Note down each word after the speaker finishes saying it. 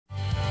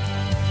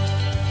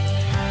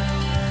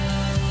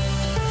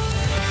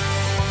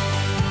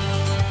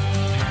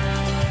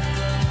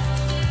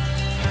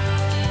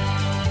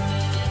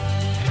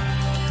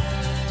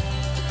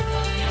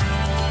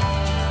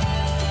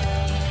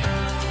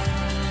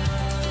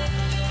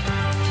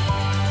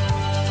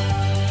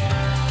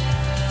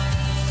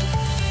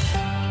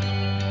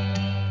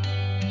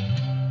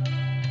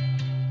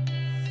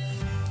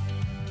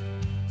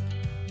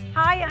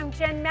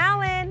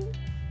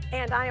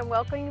and I am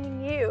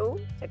welcoming you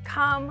to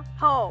come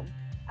home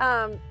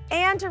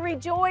and to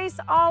rejoice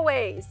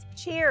always.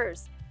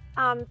 Cheers.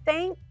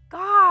 Thank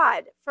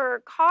God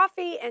for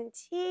coffee and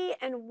tea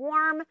and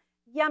warm,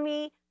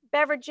 yummy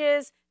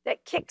beverages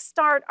that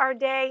kickstart our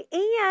day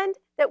and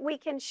that we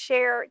can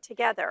share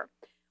together.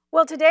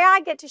 Well, today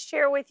I get to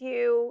share with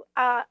you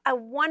a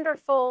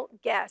wonderful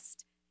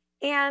guest.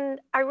 And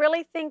I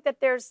really think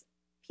that there's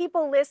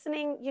people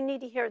listening, you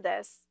need to hear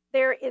this.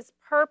 There is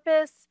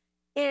purpose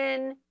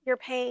in your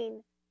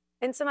pain.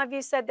 And some of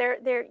you said there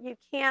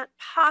can't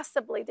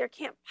possibly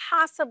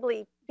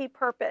be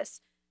purpose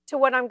to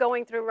what I'm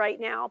going through right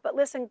now. But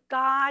listen,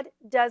 God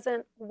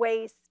doesn't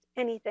waste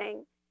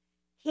anything.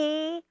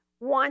 He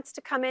wants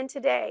to come in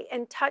today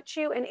and touch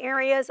you in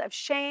areas of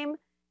shame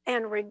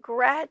and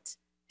regret,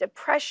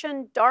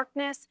 depression,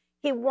 darkness.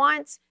 He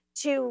wants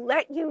to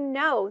let you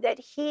know that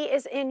He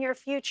is in your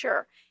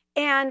future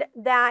and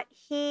that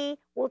He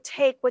will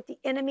take what the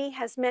enemy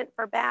has meant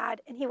for bad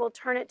and He will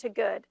turn it to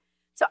good.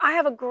 So I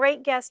have a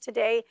great guest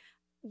today.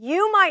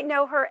 You might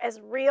know her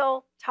as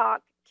Real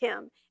Talk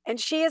Kim, and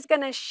she is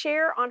going to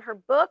share on her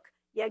book,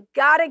 You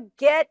Gotta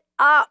Get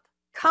Up.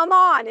 Come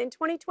on, in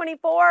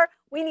 2024,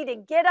 we need to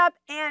get up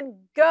and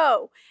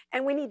go,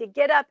 and we need to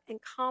get up and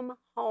come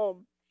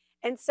home.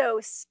 And so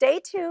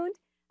stay tuned.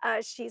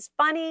 She's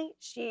funny,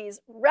 she's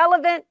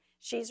relevant,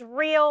 she's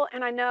real,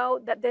 and I know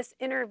that this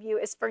interview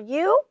is for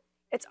you.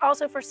 It's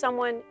also for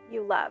someone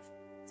you love.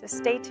 So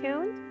stay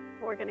tuned.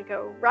 We're going to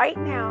go right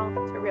now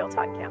to Real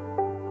Talk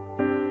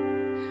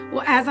Kim.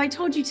 Well, as I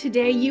told you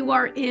today, you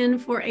are in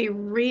for a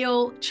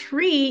real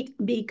treat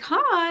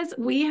because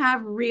we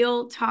have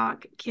Real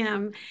Talk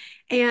Kim,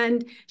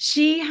 and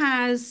she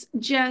has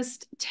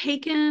just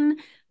taken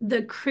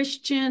the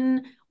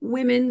Christian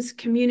women's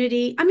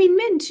community, I mean,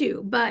 men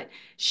too, but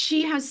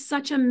she has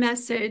such a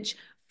message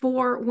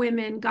for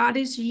women. God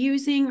is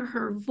using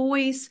her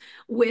voice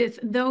with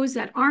those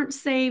that aren't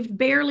saved,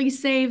 barely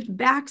saved,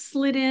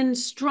 backslidden,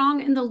 strong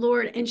in the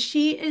Lord. And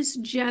she is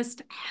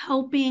just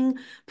helping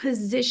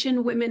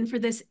position women for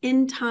this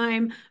end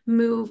time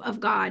move of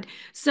God.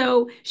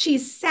 So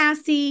she's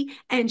sassy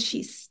and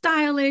she's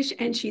stylish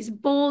and she's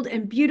bold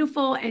and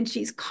beautiful and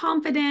she's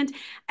confident.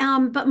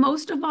 But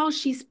most of all,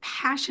 she's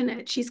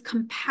passionate. She's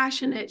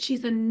compassionate.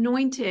 She's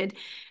anointed.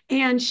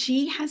 And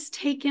she has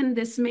taken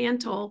this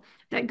mantle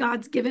that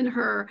God's given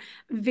her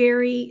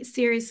very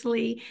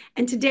seriously.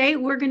 And today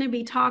we're going to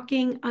be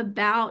talking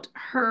about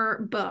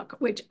her book,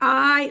 which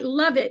I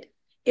love it.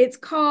 It's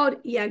called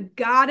You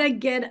Gotta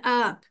Get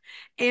Up.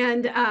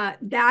 And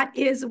that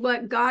is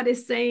what God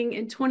is saying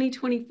in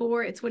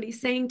 2024. It's what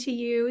He's saying to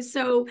you.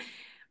 So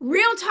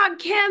Real Talk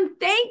Kim,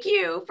 thank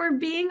you for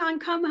being on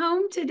Come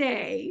Home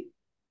today.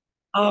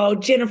 Oh,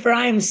 Jennifer,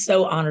 I am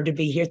so honored to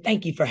be here.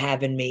 Thank you for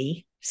having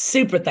me.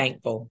 Super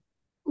thankful.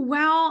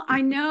 Well,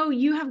 I know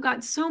you have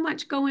got so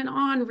much going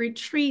on,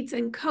 retreats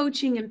and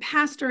coaching and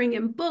pastoring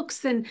and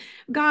books and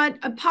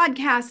a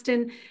podcast,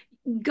 and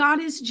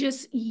God is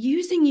just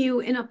using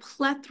you in a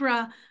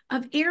plethora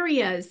of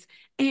areas.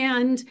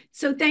 And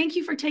so thank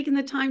you for taking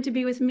the time to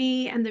be with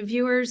me and the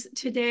viewers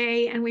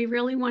today. And we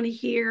really want to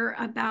hear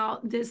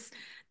about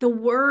the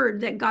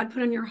word that God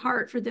put on your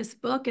heart for this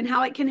book and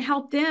how it can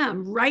help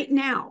them right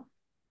now.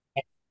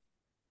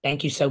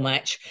 Thank you so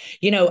much.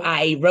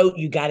 I wrote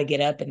You Gotta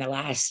Get Up in the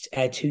last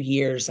 2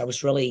 years. I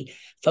was really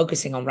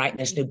focusing on writing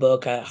this new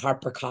book.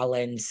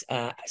 HarperCollins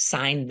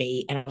signed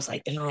me, and I was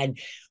like, God,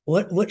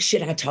 what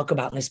should I talk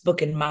about in this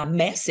book? And my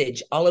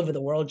message all over the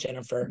world,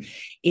 Jennifer,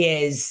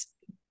 is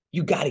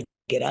you gotta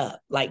get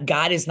up. Like,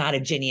 God is not a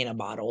genie in a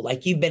bottle.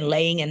 Like, you've been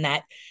laying in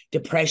that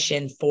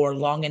depression for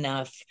long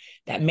enough.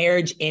 That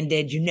marriage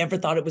ended. You never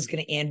thought it was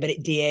going to end, but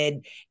it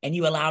did. And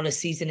you allowed a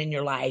season in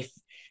your life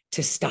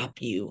to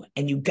stop you,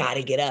 and you got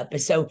to get up.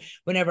 And so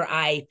whenever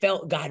I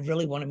felt God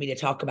really wanted me to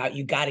talk about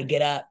you got to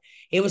get up,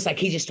 it was like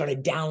He just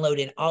started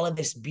downloading all of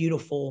this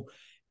beautiful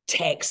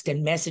text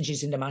and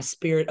messages into my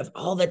spirit of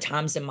all the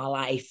times in my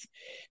life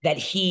that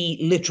He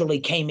literally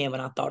came in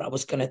when I thought I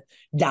was going to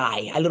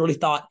die. I literally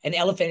thought an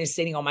elephant is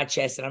sitting on my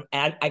chest and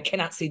I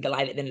cannot see the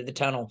light at the end of the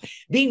tunnel.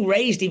 Being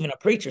raised even a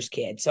preacher's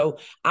kid. So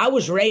I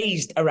was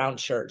raised around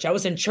church. I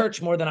was in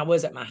church more than I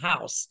was at my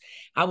house.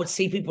 I would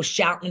see people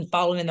shouting and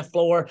falling in the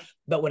floor.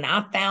 But when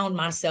I found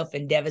myself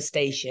in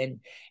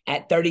devastation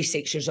at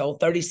 36 years old,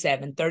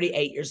 37,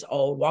 38 years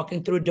old,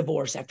 walking through a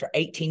divorce after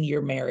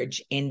 18-year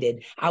marriage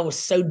ended, I was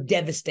so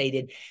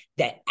devastated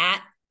that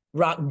at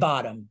rock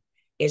bottom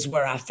is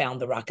where I found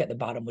the rock at the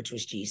bottom, which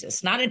was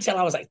Jesus. Not until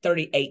I was like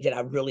 38 did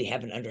I really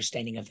have an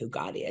understanding of who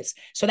God is.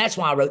 So that's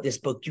why I wrote this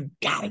book, You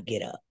Gotta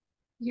Get Up.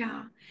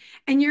 Yeah.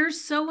 And you're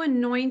so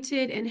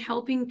anointed in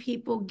helping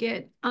people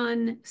get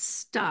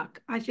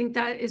unstuck. I think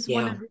that is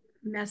one of the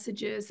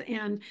messages.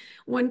 And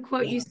one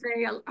quote you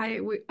say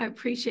I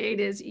appreciate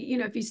is,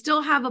 if you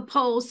still have a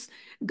pulse,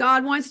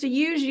 God wants to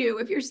use you.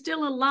 If you're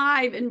still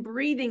alive and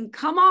breathing,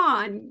 come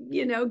on,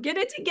 get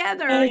it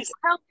together. Yes.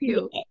 Help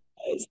you.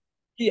 Yes.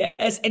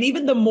 Yes. And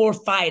even the more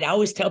fight, I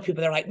always tell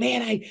people, they're like,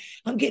 man,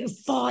 I'm getting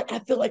fought. I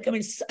feel like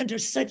I'm under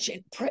such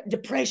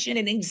depression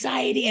and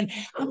anxiety. And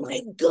I'm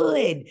like,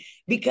 good,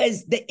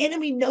 because the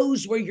enemy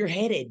knows where you're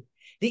headed.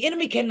 The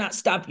enemy cannot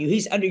stop you.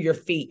 He's under your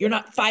feet. You're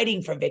not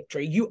fighting for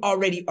victory. You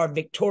already are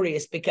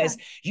victorious because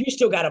you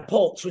still got a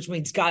pulse, which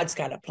means God's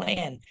got a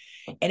plan.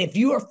 And if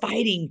you are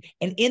fighting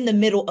and in the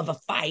middle of a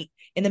fight,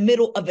 in the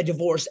middle of a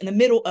divorce, in the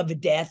middle of a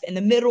death, in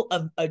the middle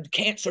of a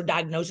cancer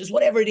diagnosis,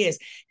 whatever it is,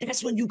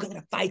 that's when you got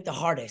to fight the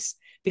hardest,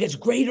 because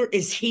greater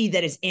is he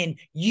that is in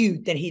you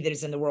than he that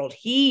is in the world.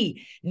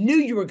 He knew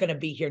you were going to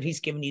be here, and he's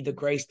given you the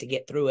grace to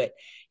get through it.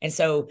 And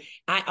so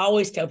I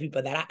always tell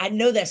people that I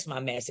know that's my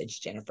message,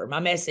 Jennifer.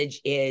 My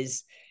message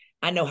is,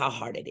 I know how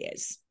hard it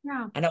is.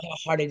 Yeah. I know how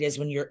hard it is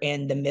when you're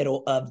in the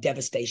middle of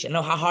devastation. I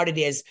know how hard it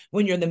is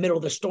when you're in the middle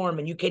of the storm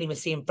and you can't even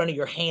see in front of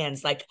your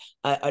hands, like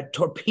a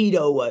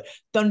torpedo, a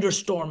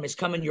thunderstorm is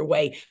coming your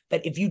way.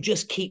 But if you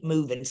just keep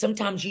moving,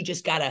 sometimes you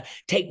just got to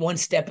take one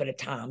step at a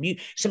time.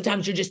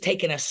 Sometimes you're just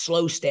taking a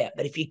slow step.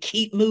 But if you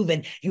keep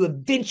moving, you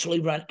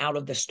eventually run out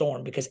of the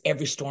storm, because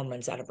every storm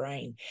runs out of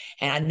rain.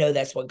 And I know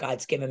that's what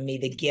God's given me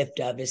the gift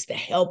of, is to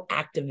help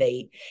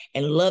activate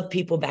and love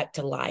people back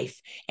to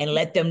life and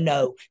let them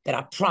know that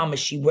I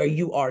promise you, where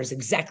you are is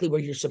exactly where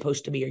you're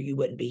supposed to be, or you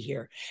wouldn't be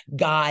here.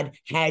 God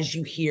has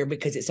you here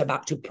because it's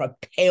about to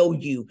propel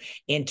you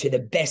into the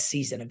best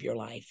season of your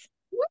life.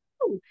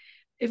 Woo!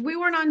 If we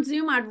weren't on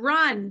Zoom, I'd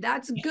run.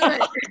 That's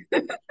good.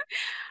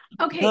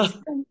 Okay,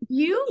 so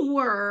you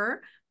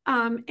were,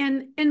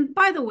 and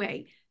by the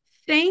way,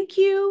 thank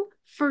you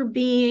for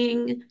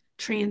being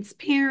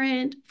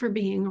transparent, for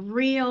being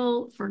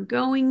real, for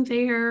going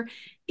there.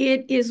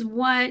 It is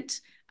what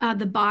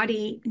the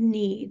body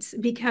needs,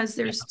 because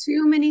there's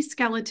too many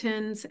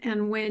skeletons.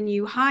 And when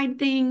you hide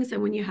things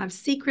and when you have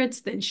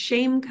secrets, then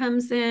shame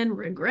comes in,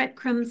 regret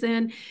comes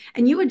in.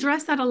 And you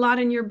address that a lot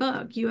in your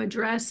book. You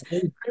address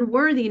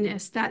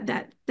unworthiness,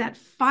 that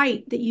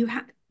fight that you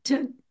have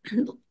to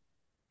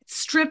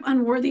strip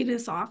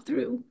unworthiness off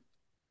through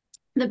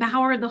the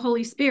power of the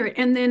Holy Spirit.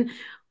 And then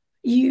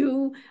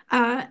you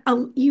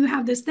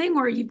have this thing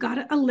where you've got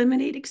to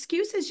eliminate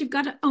excuses. You've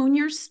got to own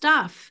your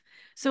stuff.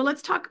 So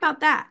let's talk about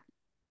that.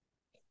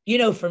 You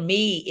know, for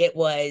me, it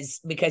was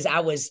because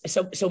I was,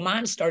 so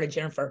mine started,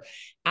 Jennifer,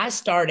 I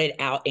started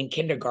out in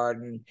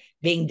kindergarten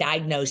being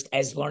diagnosed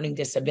as learning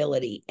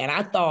disability. And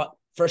I thought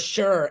for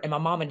sure, and my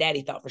mom and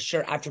daddy thought for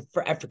sure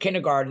after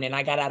kindergarten, and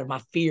I got out of my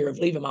fear of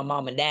leaving my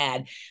mom and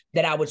dad,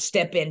 that I would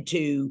step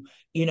into,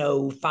 you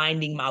know,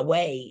 finding my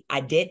way.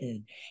 I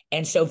didn't.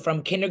 And so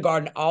from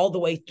kindergarten all the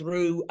way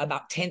through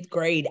about 10th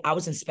grade, I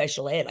was in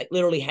special ed, like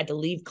literally had to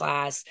leave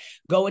class,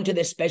 go into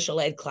this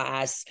special ed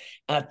class,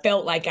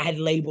 felt like I had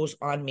labels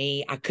on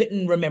me. I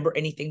couldn't remember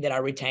anything that I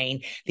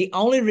retained. The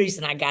only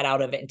reason I got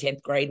out of it in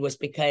 10th grade was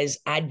because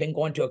I'd been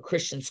going to a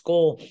Christian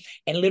school,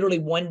 and literally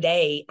one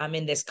day I'm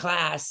in this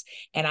class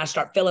and I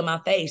start feeling my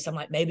face. I'm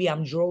like, maybe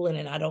I'm drooling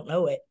and I don't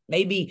know it.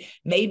 Maybe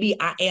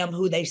I am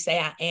who they say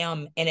I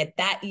am. And at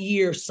that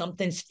year,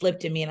 something's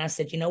flipped in me. And I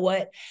said, you know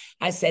what?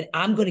 I said,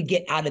 I'm going to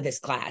get out of this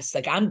class.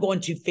 Like, I'm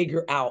going to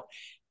figure out.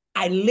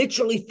 I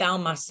literally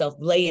found myself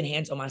laying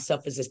hands on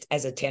myself as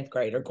a 10th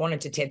grader, going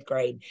into 10th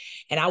grade.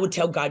 And I would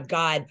tell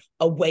God,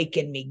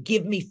 awaken me,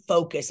 give me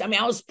focus. I mean,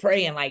 I was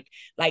praying like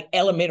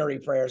elementary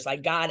prayers,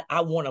 like, God,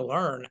 I want to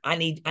learn. I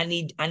need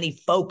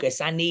focus.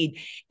 And in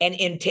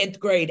 10th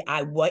grade,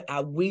 I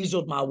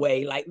weaseled my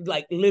way,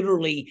 like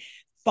literally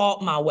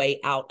fought my way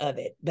out of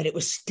it, but it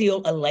was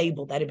still a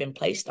label that had been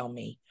placed on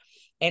me.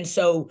 And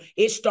so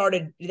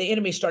the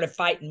enemy started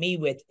fighting me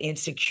with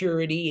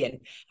insecurity. And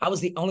I was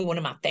the only one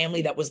in my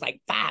family that was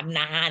like 5'9"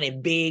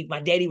 and big.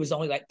 My daddy was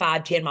only like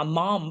 5'10". My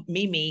mom,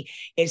 Mimi,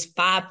 is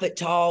 5 foot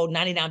tall,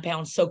 99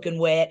 pounds soaking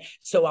wet.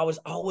 So I was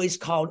always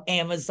called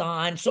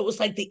Amazon. So it was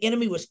like the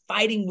enemy was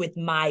fighting with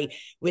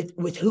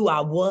with who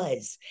I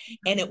was.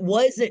 And it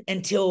wasn't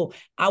until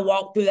I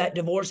walked through that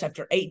divorce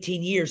after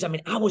 18 years. I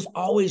mean, I was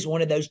always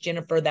one of those,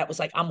 Jennifer, that was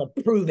like, I'm going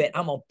to prove it.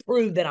 I'm going to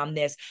prove that I'm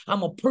this.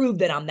 I'm going to prove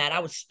that I'm that. I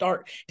would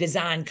start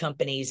design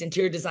companies,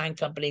 interior design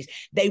companies.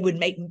 They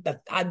would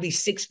I'd be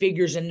 6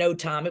 figures in no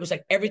time. It was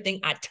like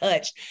everything I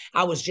touched,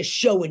 I was just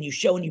showing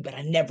you, but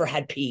I never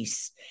had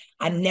peace.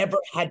 I never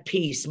had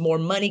peace. More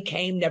money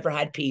came, never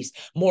had peace.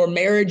 More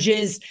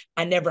marriages,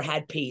 I never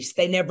had peace.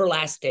 They never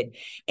lasted.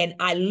 And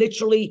I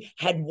literally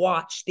had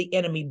watched the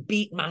enemy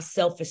beat my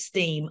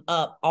self-esteem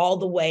up all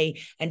the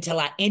way until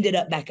I ended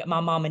up back at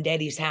my mom and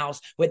daddy's house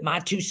with my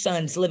 2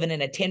 sons living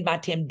in a 10 by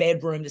 10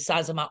 bedroom, the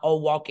size of my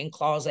old walk-in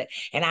closet.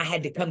 And I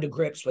had to come to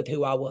grips with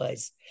who I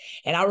was.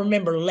 And I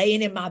remember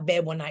laying in my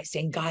bed one night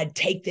saying, God,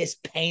 take this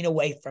pain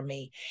away from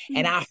me. Mm-hmm.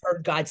 And I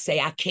heard God say,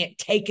 I can't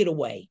take it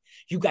away.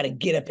 You got to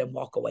get up and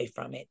walk away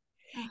from it.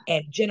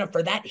 And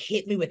Jennifer, that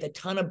hit me with a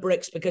ton of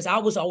bricks, because I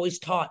was always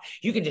taught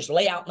you can just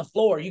lay out on the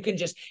floor. You can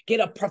just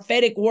get a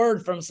prophetic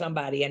word from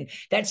somebody, and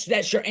that's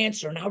your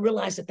answer. And I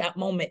realized at that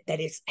moment that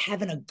it's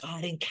having a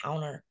God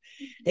encounter.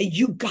 that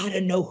you got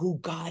to know who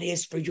God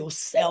is for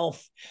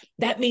yourself.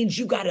 That means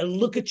you got to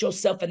look at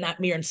yourself in that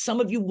mirror. And some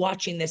of you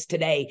watching this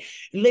today,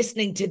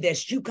 listening to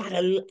this, you got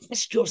to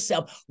ask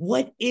yourself,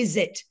 what is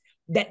it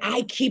that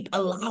I keep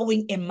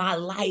allowing in my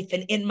life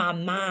and in my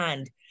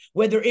mind?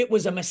 Whether it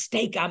was a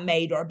mistake I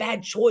made or a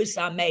bad choice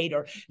I made,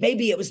 or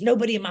maybe it was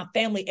nobody in my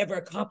family ever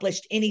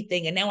accomplished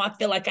anything. And now I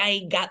feel like I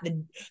ain't got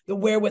the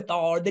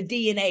wherewithal or the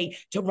DNA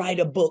to write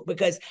a book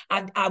because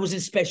I was in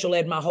special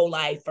ed my whole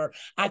life, or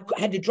I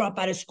had to drop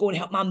out of school and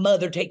help my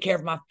mother take care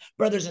of my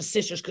brothers and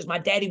sisters because my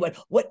daddy would.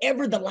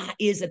 Whatever the lie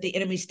is that the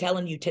enemy's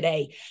telling you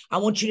today, I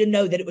want you to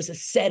know that it was a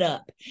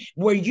setup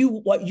where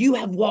what you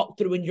have walked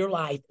through in your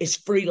life is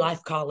free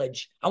life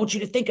college. I want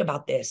you to think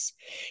about this.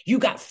 You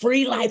got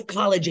free life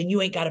college and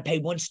you ain't got to pay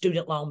one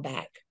student loan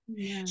back.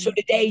 Yeah. So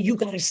today you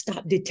got to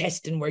stop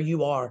detesting where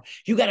you are.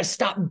 You got to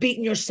stop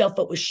beating yourself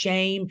up with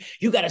shame.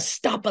 You got to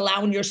stop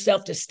allowing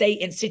yourself to stay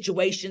in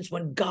situations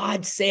when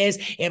God says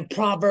in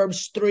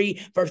Proverbs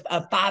 3, verse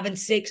 5 and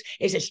 6,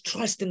 it says,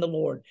 trust in the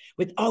Lord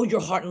with all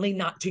your heart and lean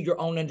not to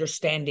your own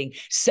understanding.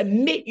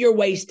 Submit your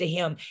ways to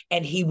him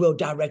and he will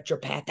direct your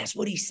path. That's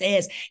what he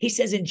says. He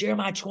says in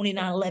Jeremiah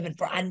 29:11,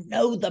 for I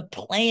know the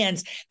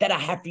plans that I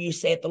have for you,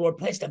 saith the Lord,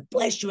 plans to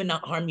bless you and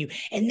not harm you.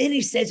 And then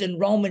he says in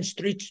Romans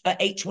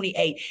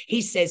 8:28,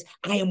 he says,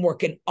 I am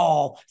working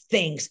all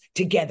things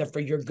together for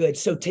your good.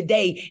 So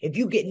today, if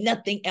you get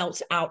nothing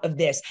else out of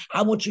this,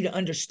 I want you to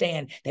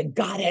understand that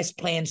God has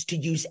plans to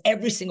use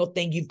every single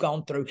thing you've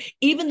gone through,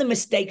 even the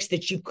mistakes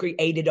that you've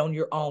created on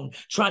your own,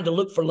 trying to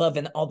look for love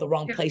in all the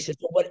wrong places,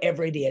 but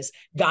whatever it is,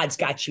 God's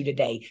got you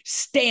today.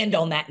 Stand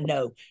on that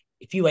note.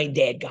 If you ain't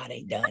dead, God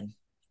ain't done.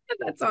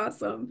 That's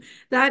awesome.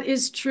 That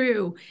is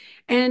true.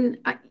 And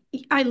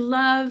I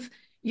love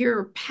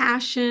your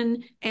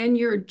passion and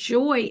your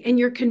joy and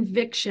your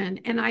conviction.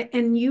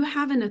 And you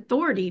have an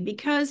authority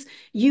because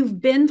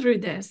you've been through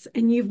this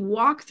and you've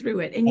walked through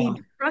it and you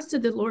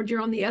trusted the Lord.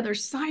 You're on the other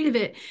side of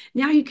it.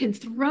 Now you can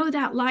throw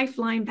that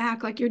lifeline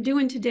back like you're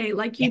doing today,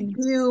 like you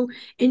do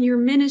in your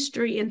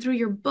ministry and through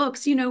your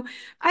books. You know,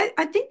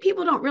 I think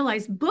people don't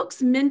realize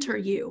books mentor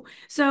you.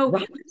 So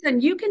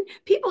listen,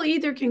 people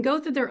either can go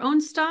through their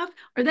own stuff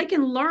or they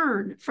can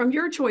learn from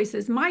your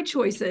choices, my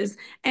choices,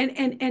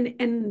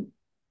 and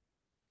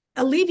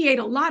alleviate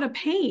a lot of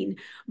pain.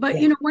 But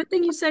you know, one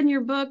thing you said in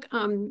your book,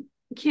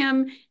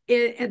 Kim,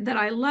 that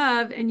I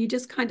love, and you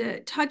just kind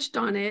of touched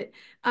on it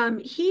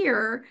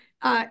here,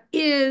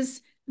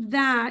 is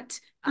that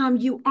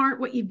you aren't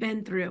what you've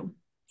been through.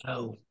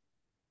 Oh,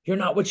 you're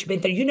not what you've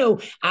been through. You know,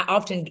 I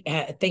often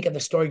think of the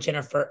story,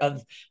 Jennifer,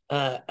 of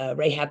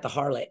Rahab the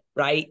harlot,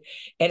 right?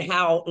 And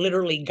how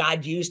literally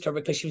God used her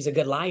because she was a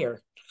good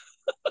liar.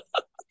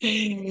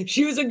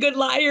 She was a good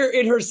liar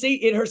in her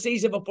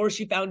season before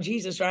she found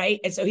Jesus, right?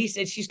 And so he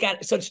said she's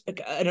got such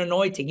an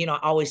anointing. You know,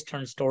 I always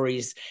turn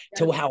stories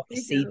to how I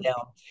see them.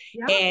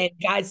 Yeah. And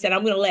God said,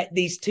 I'm going to let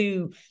these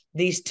two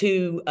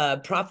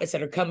prophets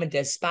that are coming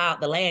to spy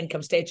out the land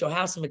come stay at your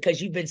house, and because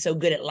you've been so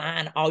good at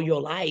lying all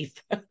your life,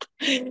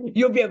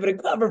 you'll be able to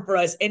cover for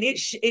us. And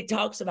it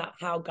talks about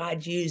how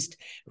God used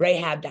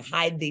Rahab to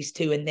hide these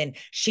two, and then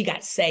she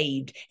got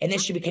saved, and then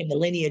she became the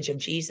lineage of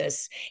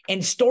Jesus.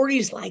 And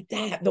stories like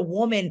that, that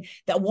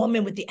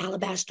woman with the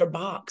alabaster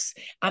box,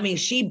 I mean,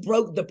 she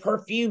broke the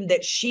perfume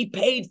that she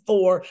paid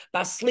for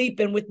by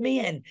sleeping with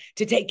men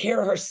to take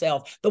care of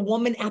herself. The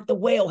woman at the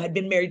well had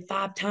been married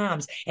 5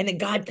 times, and then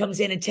God comes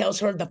in and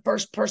tells her the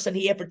first person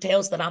he ever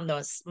tells that I'm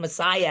the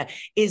Messiah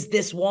is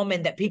this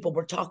woman that people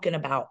were talking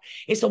about.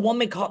 It's a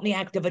woman caught in the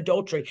act of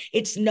adultery.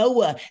 It's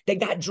Noah that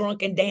got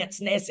drunk and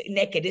danced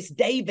naked. It's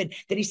David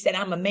that he said,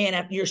 I'm a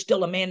man. You're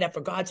still a man after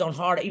God's own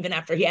heart, even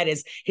after he had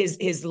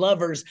his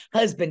lover's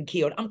husband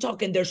killed. I'm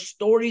talking, there's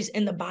stories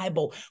in the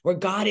Bible where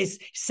God is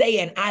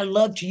saying, I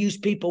love to use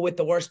people with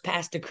the worst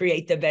past to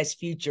create the best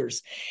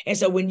futures. And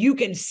so when you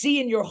can see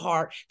in your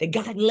heart that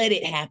God let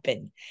it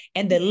happen,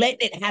 and the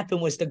letting it happen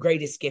was the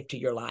greatest gift to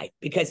your life,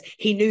 because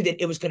he knew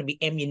that it was going to be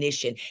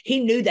ammunition. He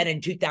knew that in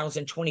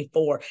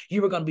 2024,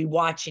 you were going to be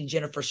watching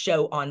Jennifer's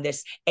show on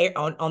this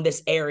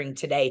airing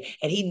today.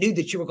 And he knew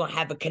that you were going to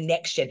have a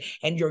connection,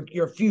 and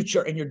your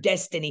future and your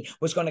destiny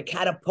was going to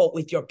catapult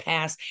with your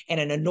past, and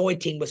an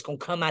anointing was going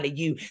to come out of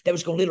you that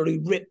was going to literally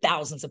rip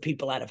thousands of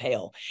people out of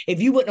hell.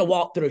 If you wouldn't have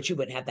walked through it, you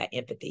wouldn't have that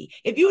empathy.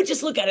 If you would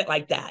just look at it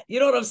like that, you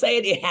know what I'm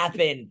saying? It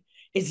happened.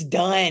 It's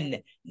done.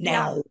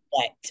 Now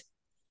what?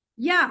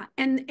 Yeah.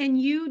 And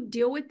you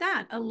deal with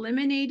that,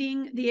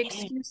 eliminating the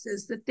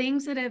excuses, the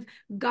things that have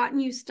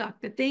gotten you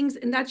stuck, the things,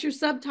 and that's your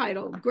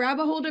subtitle, grab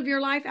a hold of your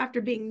life after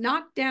being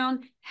knocked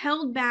down,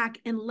 held back,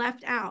 and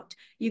left out.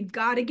 You've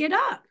got to get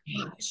up.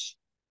 Gosh,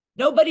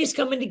 nobody's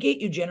coming to get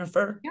you,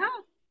 Jennifer. Yeah.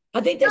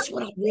 I think that's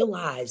what I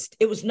realized.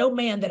 It was no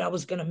man that I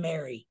was going to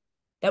marry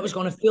that was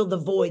going to fill the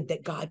void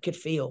that God could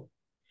fill.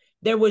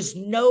 There was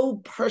no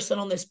person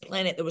on this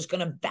planet that was going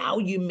to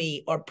value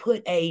me or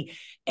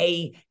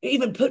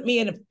even put me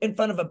in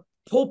front of a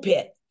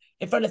pulpit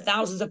in front of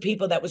thousands of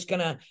people that was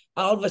going to,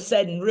 all of a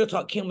sudden, Real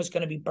Talk Kim was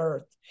going to be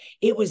birthed.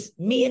 It was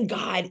me and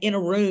God in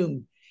a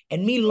room.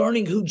 and me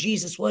learning who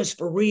Jesus was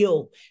for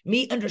real,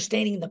 me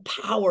understanding the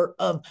power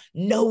of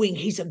knowing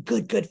he's a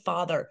good, good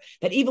father,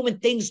 that even when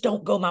things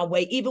don't go my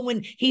way, even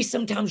when he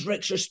sometimes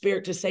wrecks your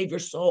spirit to save your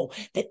soul,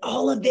 that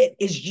all of it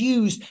is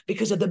used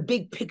because of the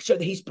big picture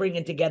that he's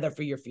bringing together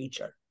for your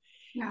future.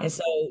 Yeah. And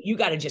so you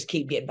got to just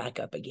keep getting back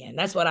up again.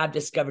 That's what I've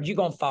discovered. You're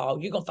going to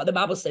fall. You're going to fall. The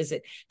Bible says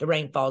that the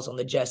rain falls on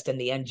the just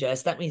and the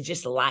unjust. That means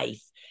just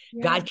life.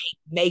 Yeah. God can't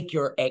make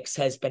your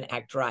ex-husband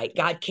act right.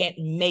 God can't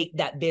make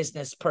that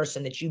business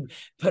person that you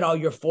put all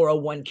your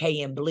 401k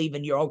in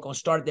believing you're all going to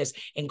start this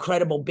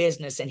incredible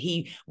business and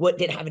he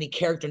didn't have any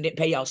character and didn't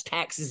pay y'all's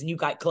taxes and you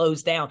got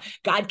closed down.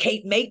 God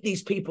can't make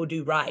these people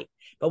do right.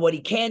 But what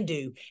he can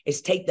do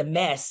is take the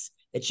mess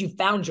that you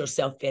found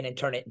yourself in and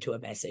turn it into a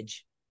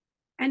message.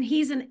 And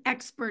he's an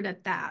expert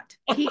at that.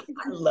 He's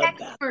I love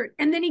expert.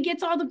 That. And then he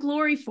gets all the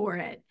glory for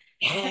it.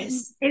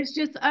 Yes. And it's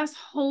just us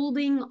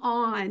holding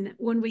on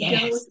when we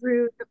go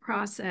through the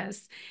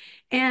process.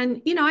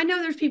 And, you know, I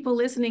know there's people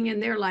listening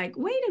and they're like,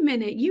 wait a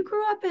minute, you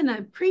grew up in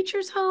a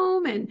preacher's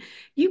home and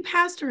you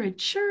pastor a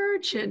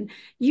church and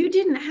you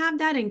didn't have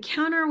that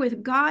encounter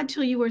with God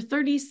till you were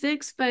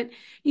 36. But,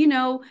 you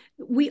know,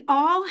 we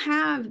all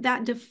have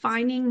that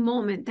defining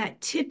moment,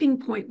 that tipping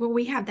point where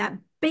we have that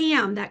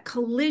bam, that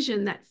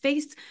collision, that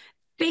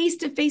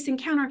face-to-face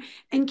encounter.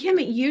 And Kim,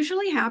 it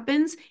usually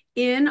happens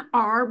in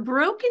our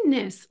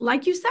brokenness.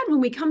 Like you said,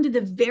 when we come to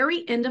the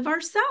very end of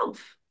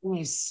ourself.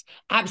 Yes,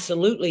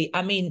 absolutely.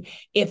 I mean,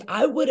 if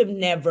I would have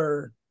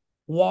never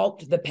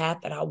walked the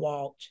path that I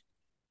walked,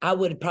 I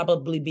would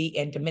probably be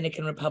in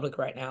Dominican Republic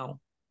right now,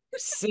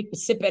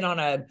 sipping on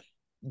a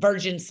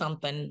virgin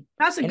something.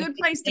 That's a good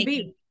place to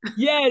be.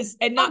 Yes.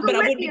 And not, but I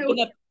wouldn't be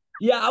getting up.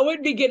 Yeah, I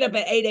wouldn't be getting up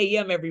at 8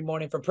 a.m. every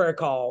morning for prayer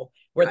call,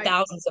 where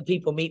thousands of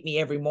people meet me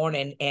every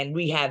morning. And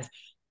we have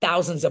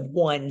thousands of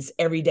ones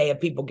every day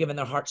of people giving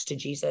their hearts to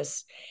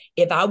Jesus.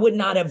 If I would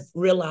not have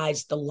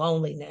realized the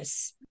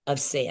loneliness of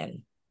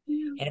sin,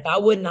 and if I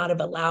would not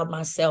have allowed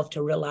myself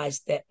to realize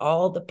that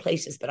all the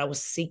places that I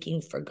was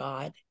seeking for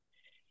God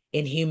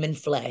in human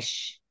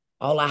flesh,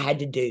 all I had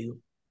to do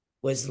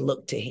was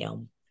look to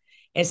him.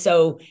 And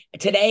so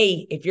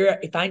today, if you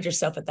find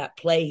yourself at that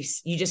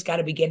place, you just got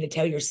to begin to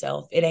tell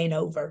yourself it ain't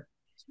over.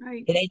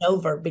 Right. It ain't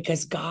over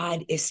because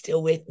God is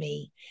still with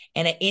me.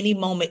 And at any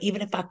moment,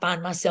 even if I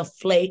find myself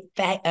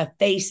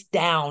face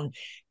down,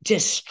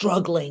 just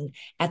struggling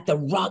at the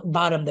rock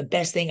bottom, the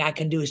best thing I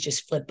can do is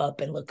just flip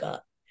up and look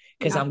up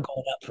because I'm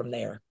going up from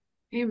there.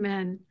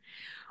 Amen.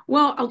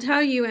 Well, I'll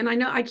tell you, and I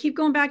know I keep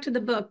going back to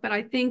the book, but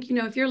I think, you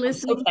know, if you're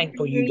listening. I'm so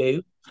thankful you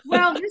do.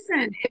 Well,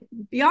 listen,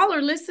 if y'all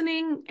are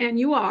listening and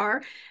you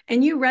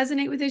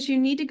resonate with this, you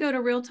need to go to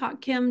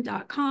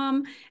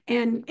realtalkkim.com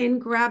and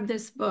grab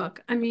this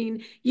book. I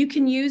mean, you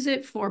can use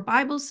it for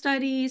Bible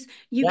studies.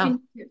 You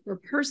can use it for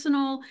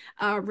personal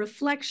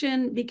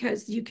reflection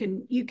because you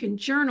can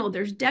journal.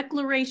 There's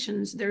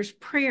declarations, there's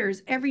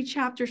prayers. Every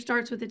chapter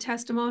starts with a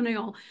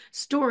testimonial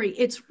story.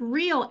 It's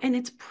real and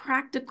it's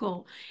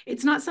practical.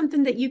 It's not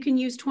something that you can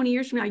use 20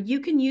 years from now.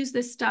 You can use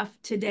this stuff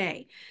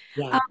today.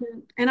 Yeah.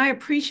 And I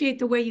appreciate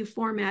the way you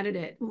formatted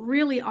it.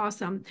 Really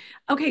awesome.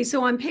 Okay,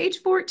 so on page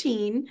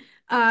 14,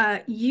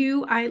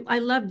 I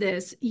love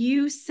this.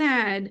 You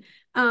said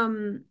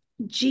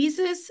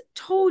Jesus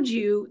told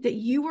you that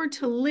you were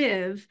to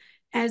live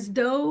as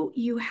though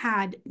you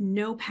had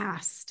no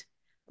past.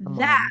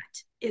 That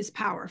is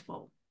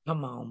powerful.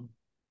 Come on.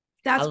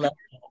 That's I love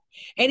that.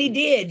 And he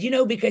did, you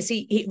know, because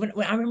when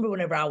I remember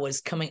whenever I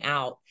was coming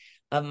out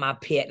of my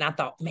pit and I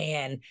thought,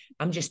 man,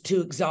 I'm just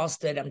too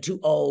exhausted. I'm too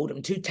old.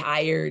 I'm too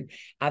tired.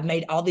 I've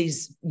made all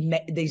these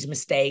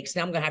mistakes.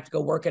 Now I'm going to have to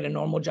go work at a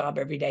normal job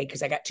every day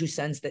because I got two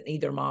sons that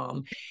need their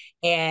mom.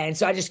 And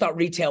so I just thought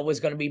retail was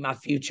going to be my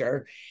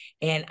future.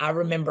 And I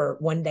remember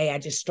one day I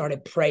just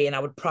started praying. I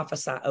would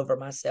prophesy over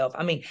myself.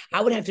 I mean, I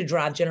would have to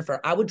drive,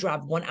 Jennifer. I would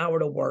drive 1 hour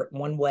to work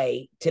one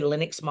way to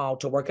Lenox Mall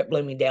to work at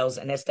Bloomingdale's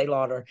and Estee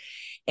Lauder.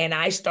 And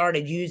I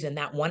started using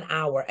that 1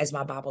 hour as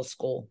my Bible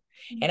school.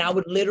 And I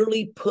would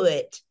literally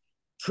put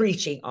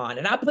preaching on.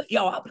 And I put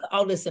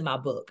all this in my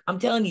book. I'm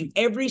telling you,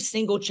 every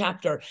single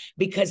chapter,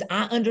 because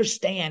I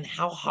understand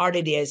how hard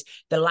it is.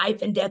 The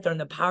life and death are in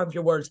the power of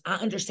your words. I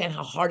understand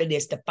how hard it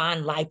is to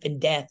find life and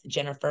death,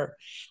 Jennifer,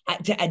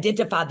 to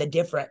identify the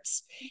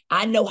difference.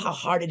 I know how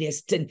hard it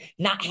is to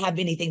not have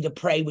anything to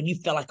pray when you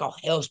feel like all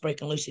hell's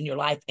breaking loose in your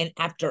life. And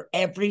after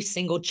every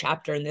single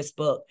chapter in this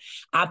book,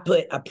 I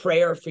put a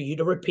prayer for you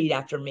to repeat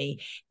after me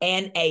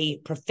and a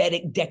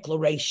prophetic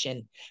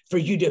declaration for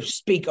you to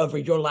speak over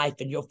your life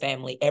and your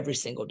family every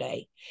single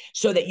day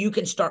so that you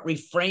can start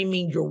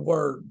reframing your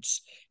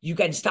words. You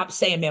can stop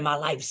saying, man, my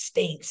life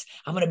stinks.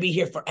 I'm going to be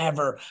here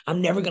forever.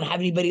 I'm never going to have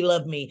anybody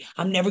love me.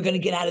 I'm never going to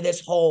get out of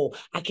this hole.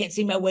 I can't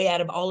see my way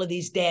out of all of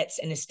these debts.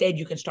 And instead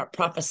you can start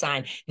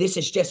prophesying. This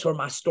is just where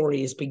my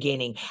story is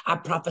beginning. I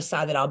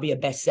prophesy that I'll be a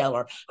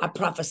bestseller. I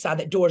prophesy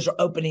that doors are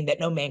opening that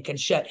no man can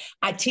shut.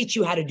 I teach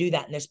you how to do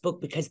that in this book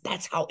because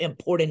that's how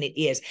important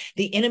it is.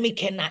 The enemy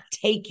cannot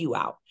take you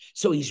out.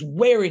 So he's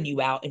wearing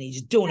you out and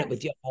he's doing it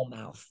with your own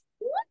mouth.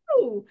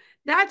 Woo!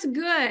 That's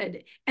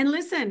good. And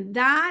listen,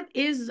 that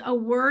is a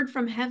word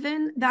from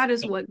heaven. That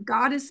is what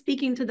God is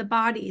speaking to the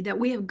body, that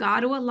we have got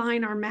to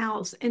align our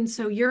mouths. And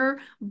so your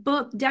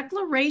book,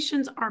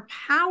 declarations are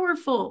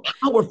powerful.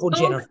 Powerful,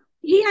 Jennifer.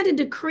 He had to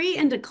decree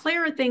and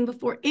declare a thing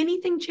before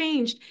anything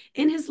changed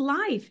in his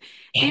life.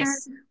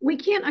 Yes. And we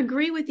can't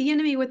agree with the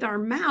enemy with our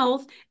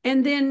mouth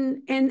and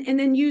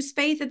then use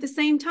faith at the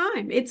same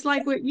time. It's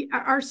like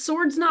our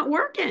sword's not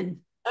working.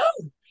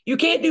 Oh, you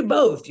can't do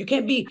both. You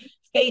can't be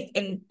faith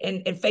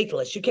and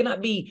faithless. You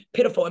cannot be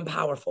pitiful and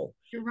powerful.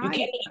 You're right. You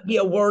cannot be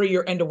a warrior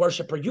and a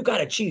worshiper. You got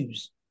to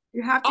choose.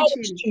 You have to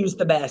always choose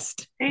the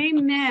best.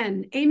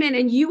 Amen. Amen.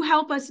 And you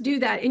help us do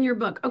that in your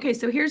book. Okay,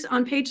 so here's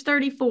on page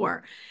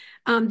 34.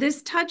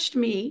 This touched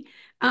me.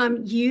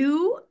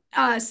 You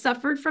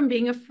suffered from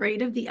being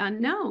afraid of the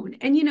unknown.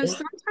 And,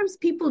 sometimes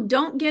people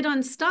don't get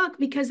unstuck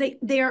because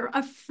they're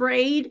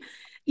afraid.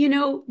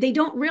 They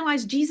don't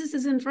realize Jesus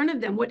is in front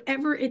of them,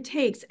 whatever it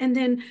takes. And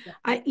then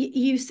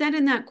you said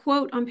in that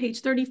quote on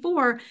page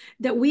 34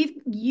 that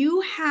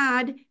you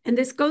had, and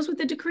this goes with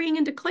the decreeing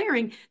and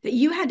declaring, that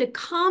you had to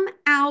come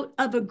out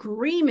of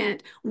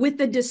agreement with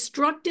the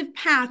destructive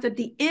path that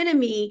the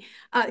enemy,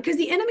 because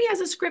the enemy has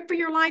a script for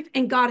your life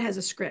and God has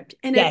a script.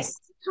 And yes.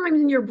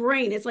 Times in your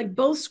brain, it's like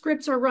both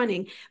scripts are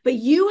running, but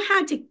you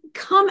had to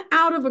come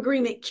out of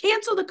agreement,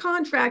 cancel the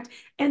contract,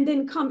 and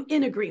then come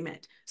in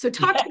agreement. So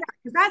talk to that,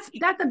 because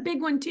that's a big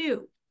one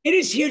too. It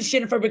is huge,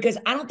 Jennifer, because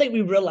I don't think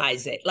we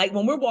realize it. Like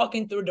when we're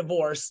walking through a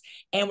divorce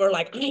and we're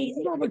like, I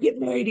ain't never get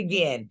married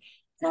again.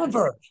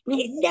 Never. We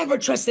ain't never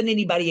trusting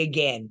anybody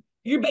again.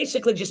 You're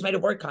basically just made a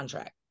word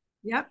contract.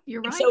 Yep,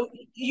 you're right. And so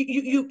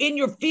you in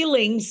your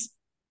feelings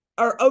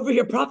are over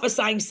here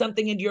prophesying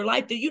something into your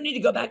life that you need to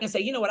go back and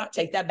say, you know what, I'll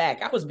take that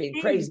back. I was being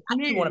crazy. I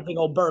didn't want a big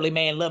old burly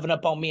man loving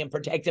up on me and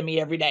protecting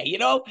me every day.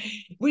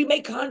 We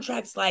make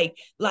contracts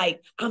like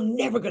I'm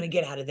never going to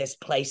get out of this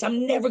place.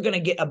 I'm never going to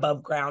get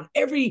above ground.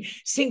 Every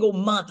single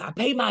month I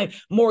pay my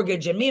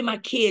mortgage and me and my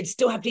kids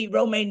still have to eat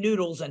romaine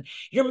noodles, and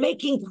you're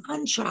making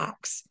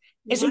contracts.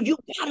 And so you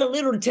gotta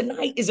literally,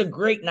 tonight is a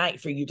great night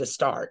for you to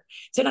start.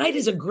 Tonight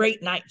is a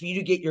great night for you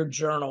to get your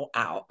journal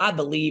out. I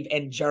believe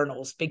in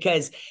journals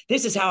because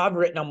this is how I've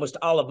written almost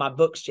all of my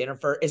books,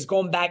 Jennifer, is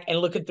going back and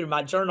looking through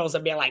my journals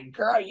and being like,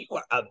 girl, you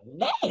were a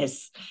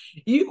mess.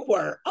 You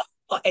were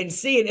and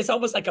seeing it's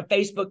almost like a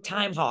Facebook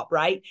time hop,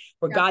 right?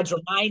 Where God's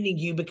reminding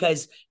you,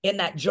 because in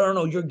that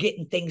journal, you're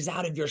getting things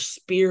out of your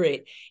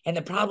spirit. And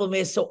the problem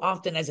is, so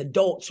often as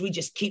adults, we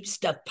just keep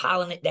stuff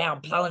piling it down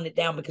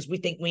because we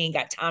think we ain't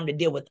got time to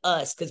deal with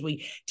us, because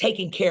we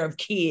taking care of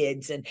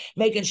kids and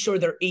making sure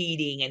they're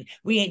eating, and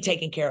we ain't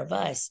taking care of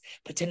us.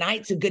 But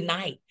tonight's a good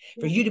night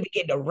for you to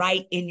begin to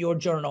write in your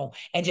journal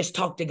and just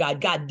talk to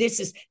God. God, this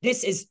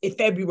is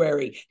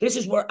February. This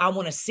is where I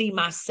want to see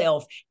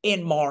myself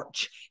in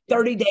March.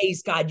 30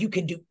 days, God, you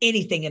can do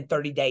anything in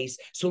 30 days.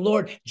 So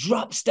Lord,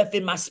 drop stuff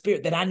in my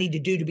spirit that I need to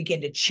do to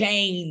begin to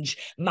change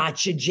my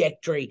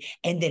trajectory,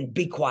 and then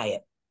be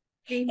quiet.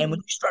 Amen. And when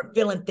you start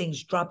feeling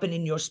things dropping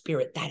in your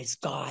spirit, that is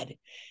God.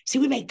 See,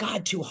 we make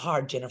God too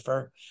hard,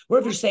 Jennifer.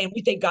 Wherever you're saying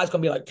we think God's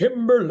going to be like,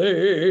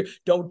 Kimberly,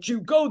 don't you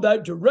go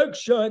that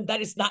direction.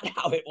 That is not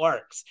how it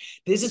works.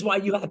 This is why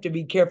you have to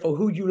be careful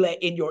who you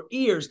let in your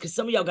ears, because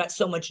some of y'all got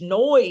so much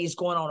noise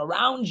going on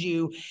around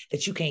you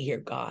that you can't hear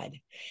God.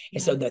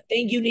 And so the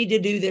thing you need to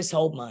do this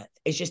whole month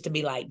is just to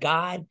be like,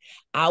 God,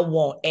 I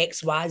want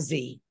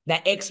XYZ.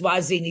 That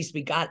XYZ needs to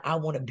be, God, I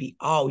want to be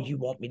all you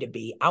want me to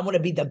be. I want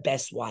to be the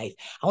best wife.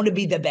 I want to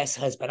be the best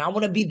husband. I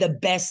want to be the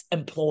best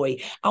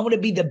employee. I want to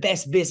be the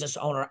best business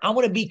owner. I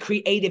want to be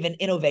creative and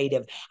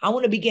innovative. I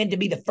want to begin to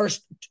be the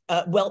first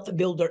wealth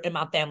builder in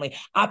my family.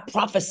 I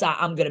prophesy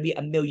I'm going to be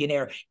a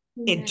millionaire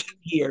in 2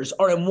 years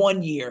or in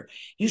 1 year.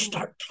 You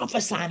start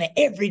prophesying it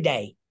every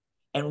day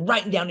and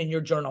writing down in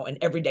your journal. And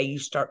every day you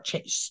start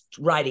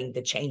writing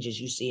the changes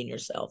you see in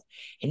yourself.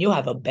 And you'll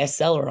have a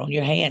bestseller on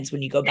your hands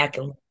when you go back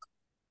and look.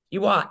 You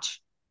watch.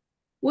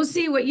 Well,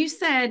 see, what you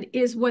said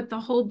is what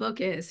the whole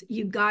book is.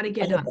 You got to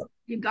get up.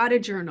 You got to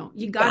journal.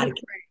 You got to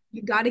pray.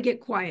 You got to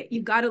get quiet.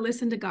 You got to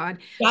listen to God.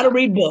 Got to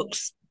read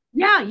books.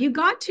 Yeah, you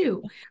got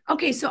to.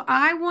 Okay, so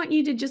I want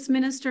you to just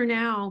minister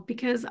now,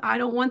 because I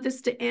don't want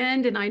this to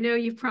end. And I know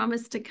you've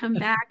promised to come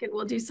back and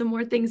we'll do some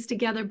more things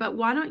together. But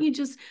why don't you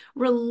just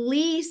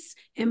release,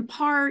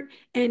 impart,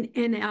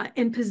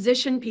 and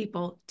position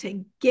people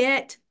to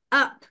get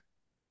up?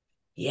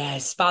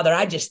 Yes, Father,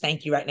 I just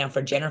thank you right now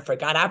for Jennifer.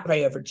 God, I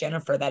pray over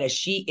Jennifer that as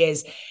she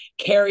is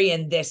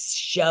carrying this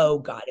show,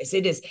 God, as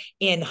it is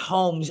in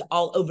homes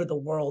all over the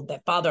world,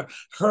 that Father,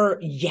 her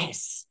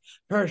yes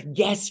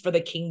for the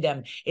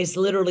kingdom is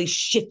literally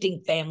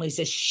shifting families,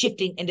 is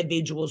shifting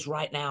individuals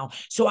right now.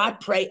 So I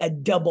pray a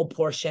double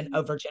portion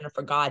over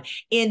Jennifer, God,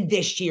 in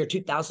this year,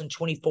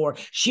 2024.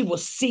 She will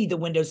see the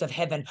windows of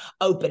heaven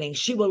opening.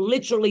 She will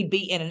literally be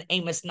in an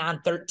Amos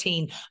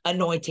 9:13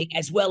 anointing,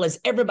 as well as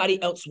everybody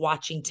else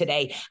watching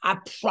today. I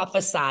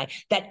prophesy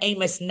that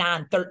Amos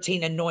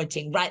 9:13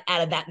 anointing right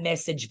out of that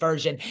Message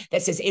version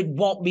that says it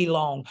won't be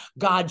long.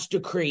 God's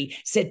decree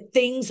said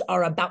things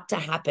are about to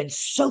happen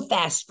so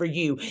fast for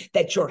you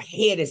that your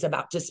head is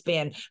about to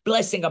spin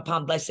blessing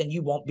upon blessing.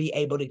 You won't be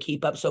able to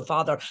keep up. So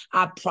Father,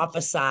 I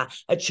prophesy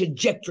a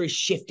trajectory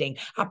shifting.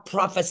 I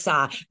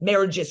prophesy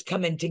marriages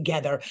coming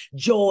together,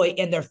 joy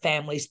in their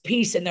families,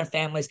 peace in their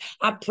families.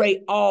 I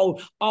pray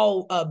all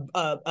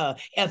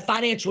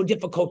financial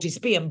difficulties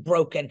being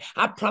broken.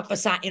 I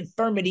prophesy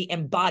infirmity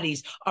in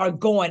bodies are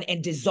going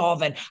and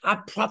dissolving. I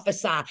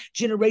prophesy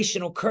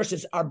generational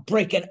curses are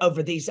breaking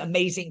over these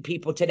amazing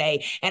people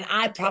today. And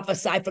I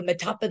prophesy from the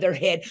top of their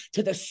head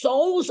to the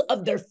soles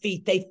of their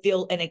feet, they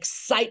feel an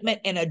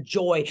excitement and a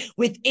joy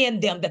within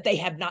them that they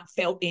have not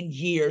felt in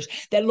years.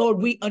 That, Lord,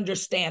 we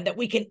understand that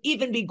we can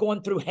even be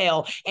going through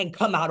hell and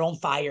come out on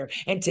fire.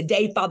 And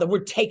today, Father, we're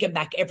taking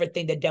back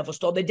everything the devil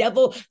stole. The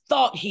devil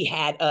thought he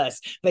had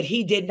us, but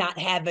he did not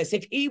have us.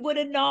 If he would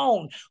have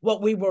known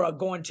what we were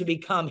going to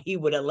become, he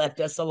would have left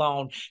us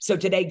alone. So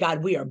today,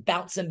 God, we are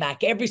bouncing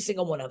back, every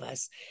single one of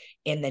us.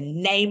 In the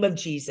name of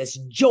Jesus,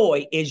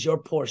 joy is your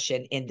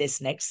portion in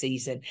this next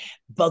season.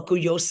 Buckle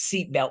your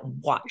seatbelt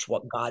and watch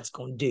what God's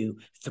going to do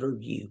through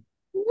you.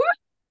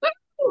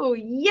 Oh,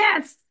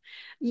 yes.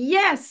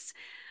 Yes.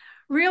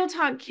 Real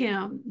talk,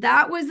 Kim.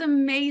 That was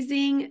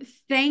amazing.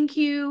 Thank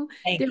you.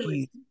 Thank you.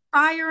 Was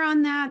fire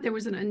on that. There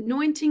was an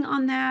anointing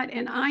on that.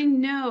 And I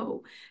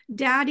know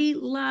Daddy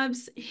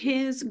loves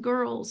his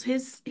girls,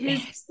 his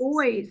Yes.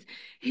 boys,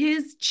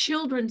 his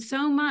children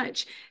so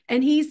much.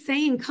 And he's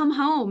saying, come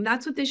home.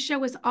 That's what this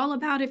show is all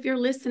about if you're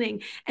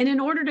listening. And in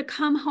order to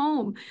come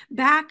home,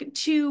 back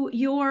to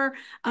your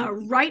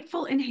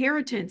rightful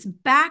inheritance,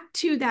 back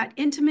to that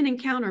intimate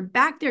encounter,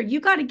 back there, you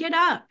got to get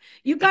up.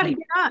 You got to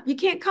get up. You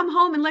can't come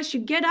home unless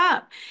you get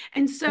up.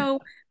 And so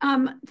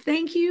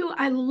thank you.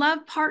 I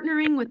love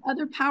partnering with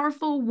other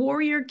powerful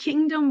warrior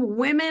kingdom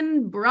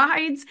women,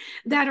 brides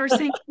that are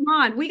saying, come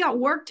on, we got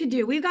work to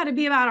do. We've got to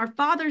be about our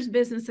Father's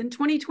business in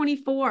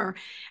 2024.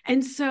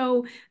 And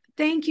so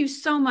thank you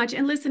so much.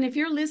 And listen, if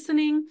you're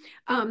listening,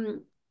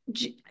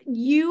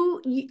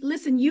 you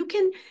listen, you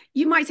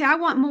might say, I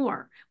want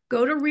more.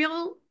 Go to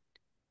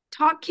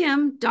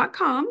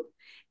realtalkkim.com.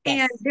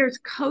 Yes. And there's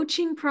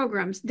coaching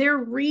programs. They're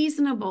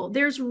reasonable.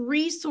 There's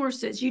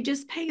resources. You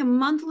just pay a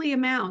monthly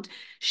amount.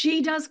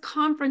 She does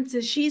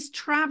conferences. She's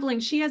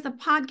traveling. She has a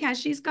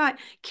podcast. She's got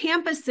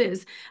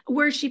campuses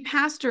where she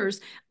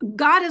pastors.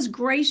 God has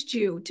graced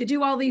you to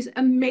do all these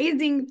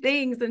amazing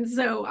things. And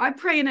so I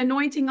pray an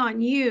anointing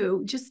on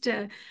you just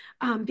to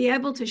be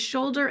able to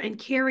shoulder and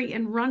carry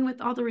and run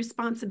with all the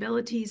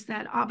responsibilities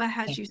that Abba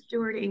has you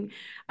stewarding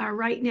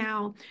right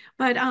now.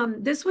 But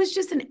this was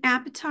just an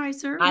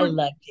appetizer. I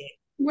loved it.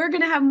 We're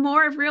going to have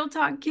more of Real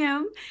Talk,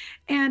 Kim.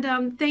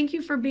 And thank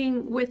you for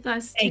being with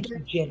us today. Thank you,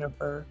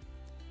 Jennifer.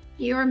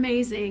 You're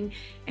amazing.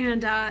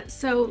 And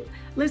so,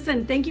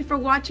 listen, thank you for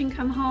watching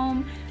Come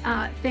Home.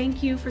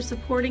 Thank you for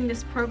supporting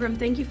this program.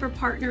 Thank you for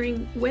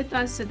partnering with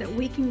us so that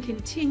we can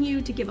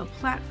continue to give a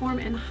platform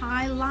and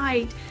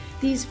highlight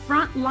these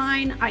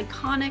frontline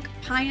iconic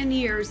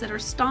pioneers that are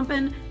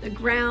stomping the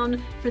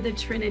ground for the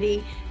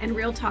Trinity. And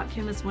Real Talk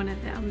Kim is one of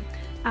them.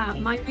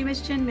 My name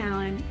is Jen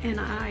Mallon, and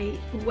I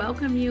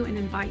welcome you and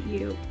invite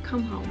you.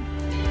 Come home.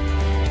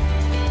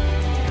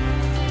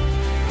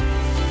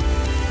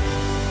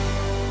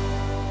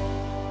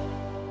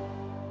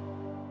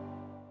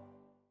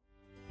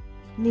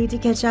 Need to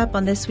catch up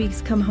on this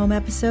week's Come Home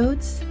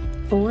episodes?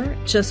 Or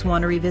just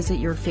want to revisit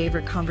your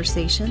favorite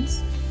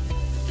conversations?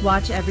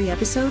 Watch every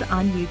episode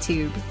on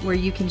YouTube, where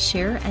you can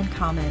share and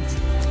comment.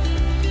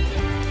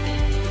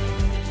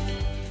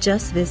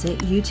 Just visit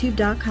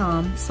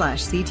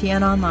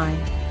youtube.com/CTN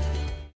online.